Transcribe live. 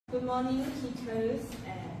Good morning, teachers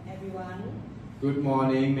and everyone. Good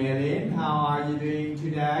morning, Meilin. How are you doing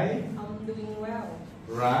today? I'm doing well.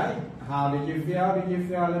 Right. How did you feel? Did you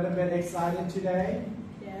feel a little bit excited today?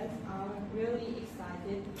 Yes, I'm really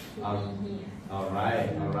excited to be here. All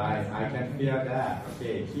right. I can feel that.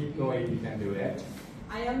 Okay, keep going. You can do it.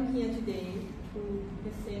 I am here today to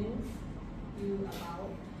present you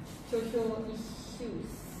about social issues.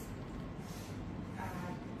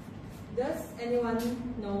 Does anyone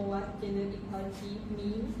know what gender equality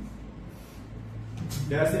means?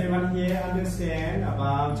 Does anyone here understand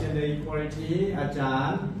about gender equality?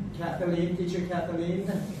 Ajahn, Kathleen, teacher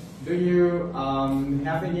Kathleen, do you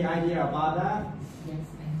have any idea about that? Yes,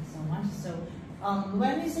 thank you so much. So,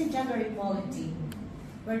 when we say gender equality,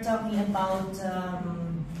 we're talking about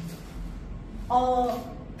all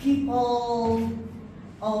people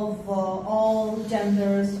of all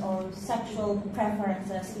genders or sexual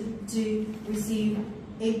preferences to receive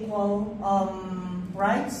equal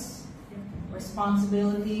rights,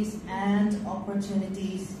 responsibilities, and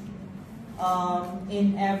opportunities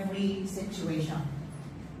in every situation.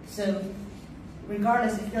 So,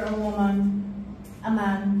 regardless if you're a woman, a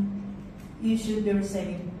man, you should be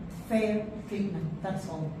receiving fair treatment. That's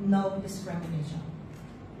all. No discrimination.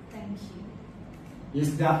 Thank you.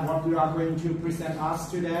 Is that what you are going to present us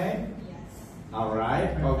today? Yes. All right.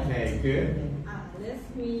 Okay, good.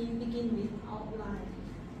 Let me begin with outline.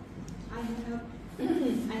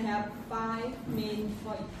 I have 5 main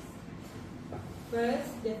points.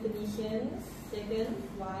 First, definitions. Second,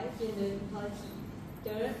 why gender equality.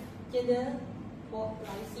 Third, gender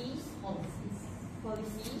policies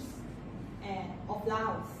and of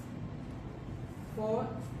laws. Fourth,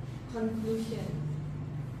 conclusion.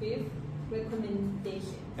 Fifth,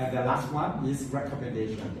 recommendation. And the last one is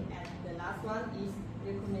recommendation. And the last one is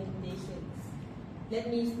recommendations. Let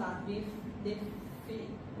me start with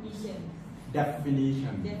definitions.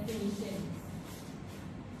 Definitions.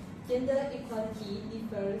 Gender equality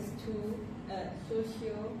refers to a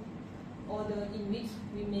social order in which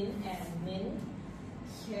women and men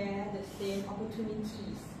share the same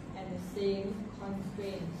opportunities and the same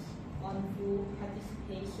constraints on full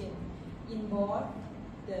participation in both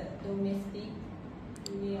the domestic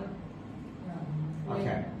realm.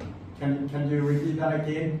 Okay. Can you repeat that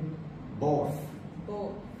again? Both.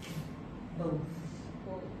 Both.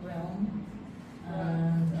 Realm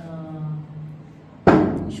and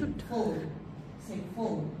Should. full. Say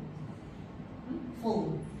full.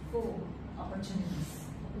 Full opportunities.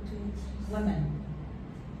 Women.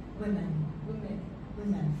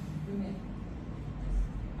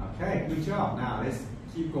 Okay, good job. Now let's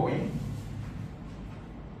keep going.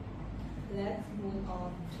 Let's move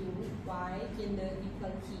on to why gender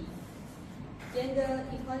equality. Gender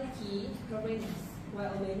equality prevents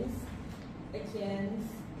violence against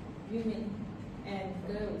women and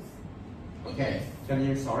girls. Okay,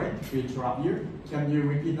 sorry to interrupt you. Can you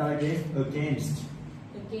repeat that again? Against.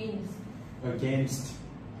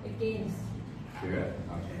 Good.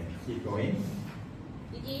 Okay, keep going.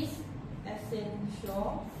 It is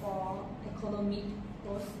essential for economic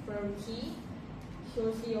prosperity.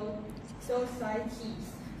 Societies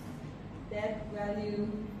that value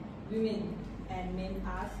women and men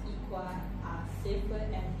as equal are safer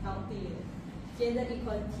and healthier. Gender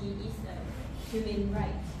equality is a human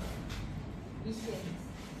right. Visions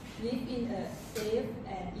live in a safe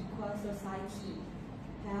and equal society,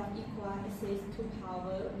 have equal access to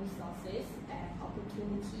power, resources, and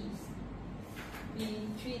opportunities, be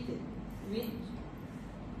treated with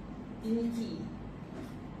dignity,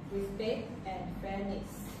 respect, and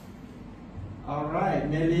fairness. All right,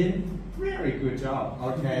 Meilin, very good job.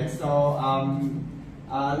 Okay, so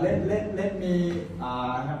let me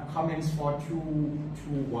have comments for two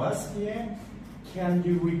words here. Can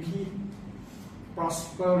you repeat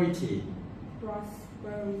prosperity?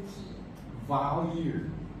 Prosperity. Value.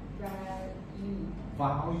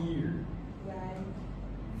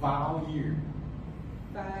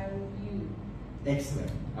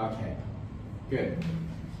 Excellent. Okay, good.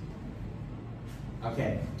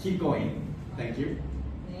 Okay, keep going. Thank you.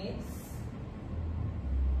 Next,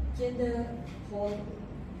 gender policy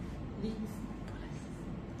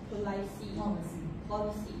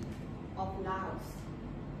of laws.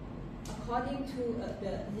 According to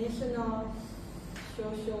the National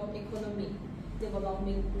Socio-Economic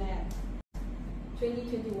Development Plan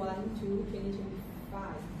 2021 to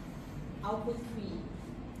 2025, Output 3,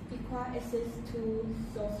 equal access to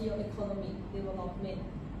socio-economic development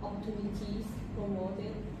opportunities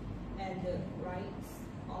promoted and the rights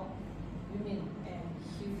of women and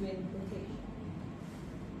children protection.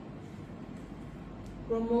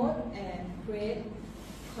 Promote and create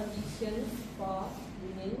conditions for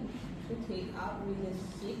women to take up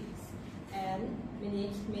leadership and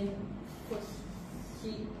management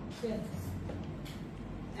positions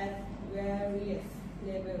at various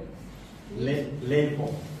levels.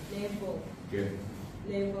 Label. Good.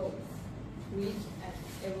 Levels reach an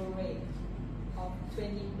average of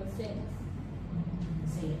 20%.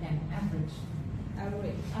 Say an average.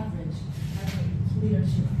 Average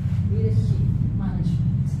Leadership.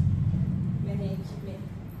 Management.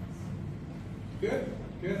 Good.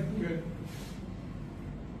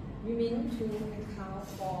 Women to account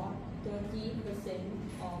for 30%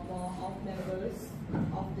 or more of members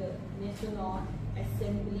of the National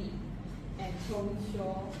Assembly and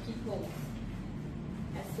Provincial People's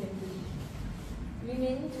Assembly.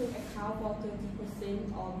 Women to account for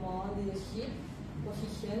 30% or more leadership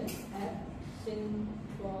positions at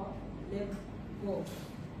central level.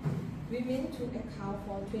 Women to account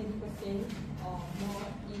for 20% or more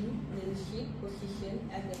in leadership positions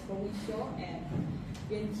at the provincial and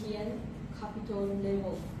Vientiane capital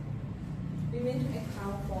level. Women to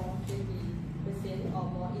account for 20% or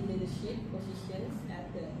more in leadership positions at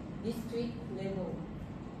the district level.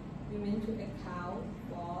 Women to account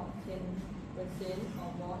for 10% or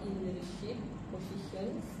more in leadership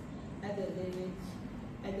positions at the village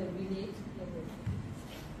level.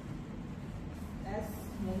 Let's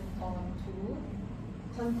move on to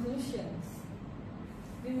conclusions.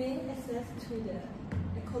 Women access to the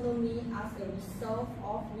economy as a result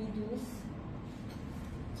of reduced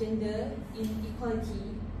gender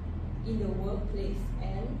inequality in the workplace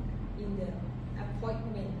and in the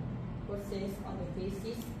appointment process on the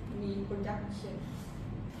basis reproduction.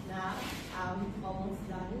 Now I'm almost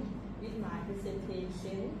done with my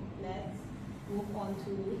presentation. Let's move on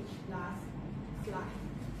to last slide.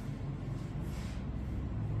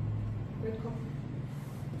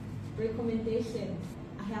 Recommendations.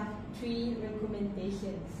 I have 3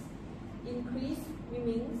 recommendations.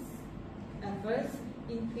 First,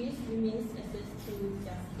 increase women's access to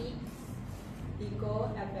justice, legal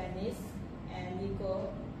awareness, and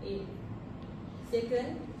legal aid.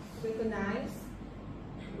 Second, recognize,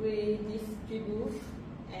 redistribute,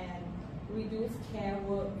 and reduce care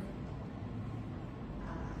work.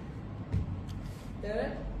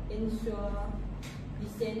 Third, ensure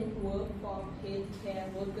decent work for paid care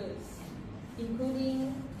workers,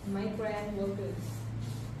 including migrant workers.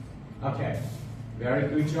 Okay, very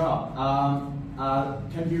good job.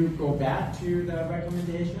 Can you go back to the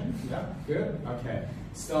recommendations? Yeah, good. Okay.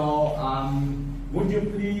 So, would you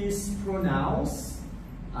please pronounce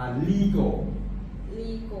legal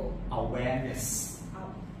awareness?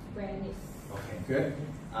 Okay, good.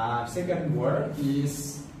 Second word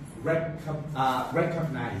is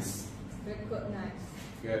recognize.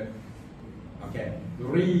 Good. Okay.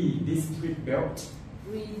 Redistribute.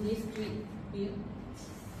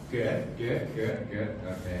 Good.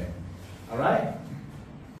 Okay. All right.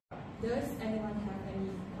 Does anyone have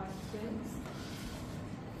any questions?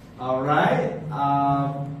 All right.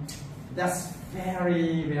 That's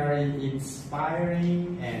very, very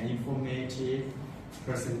inspiring and informative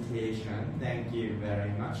presentation. Thank you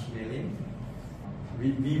very much, Meilin.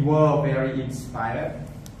 We were very inspired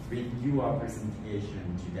with your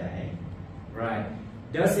presentation today. Right.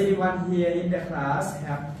 Does anyone here in the class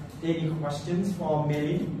have any questions for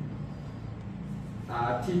Meilin?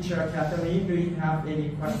 Teacher Kathleen, do you have any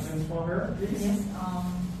questions for her, please? Yes.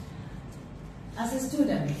 As a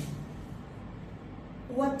student,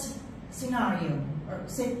 what scenario or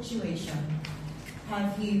situation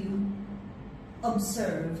have you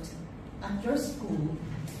observed at your school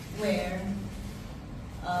where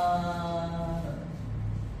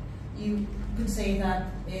you could say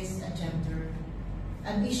that is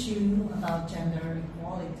an issue about gender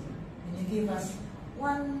equality? Can you give us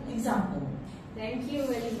one example? Thank you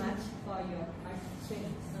very much for your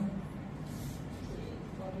questions.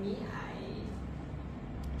 For me,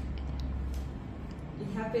 it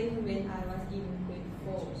happened when I was in grade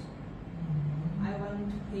 4. I want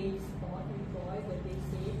to play sport with boys, but they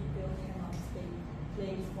say girls cannot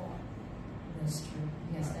play sport. That's true.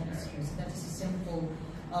 Yes, that is true. So that is a simple,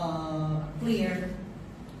 clear,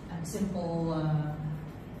 and simple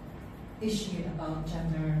issue about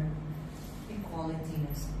gender equality.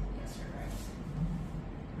 Yes, you're right.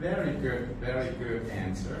 Very good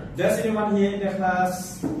answer. Does anyone here in the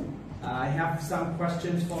class have some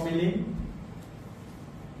questions for Meilin?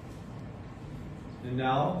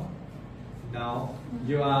 No?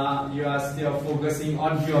 You are still focusing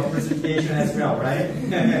on your presentation as well, right?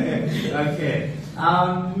 Okay.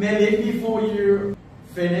 Meilin, before you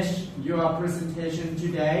finish your presentation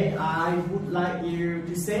today, I would like you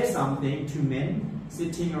to say something to men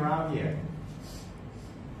sitting around here?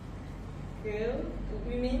 Girl,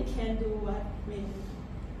 women can do what men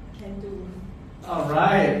can do. All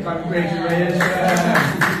right, congratulations.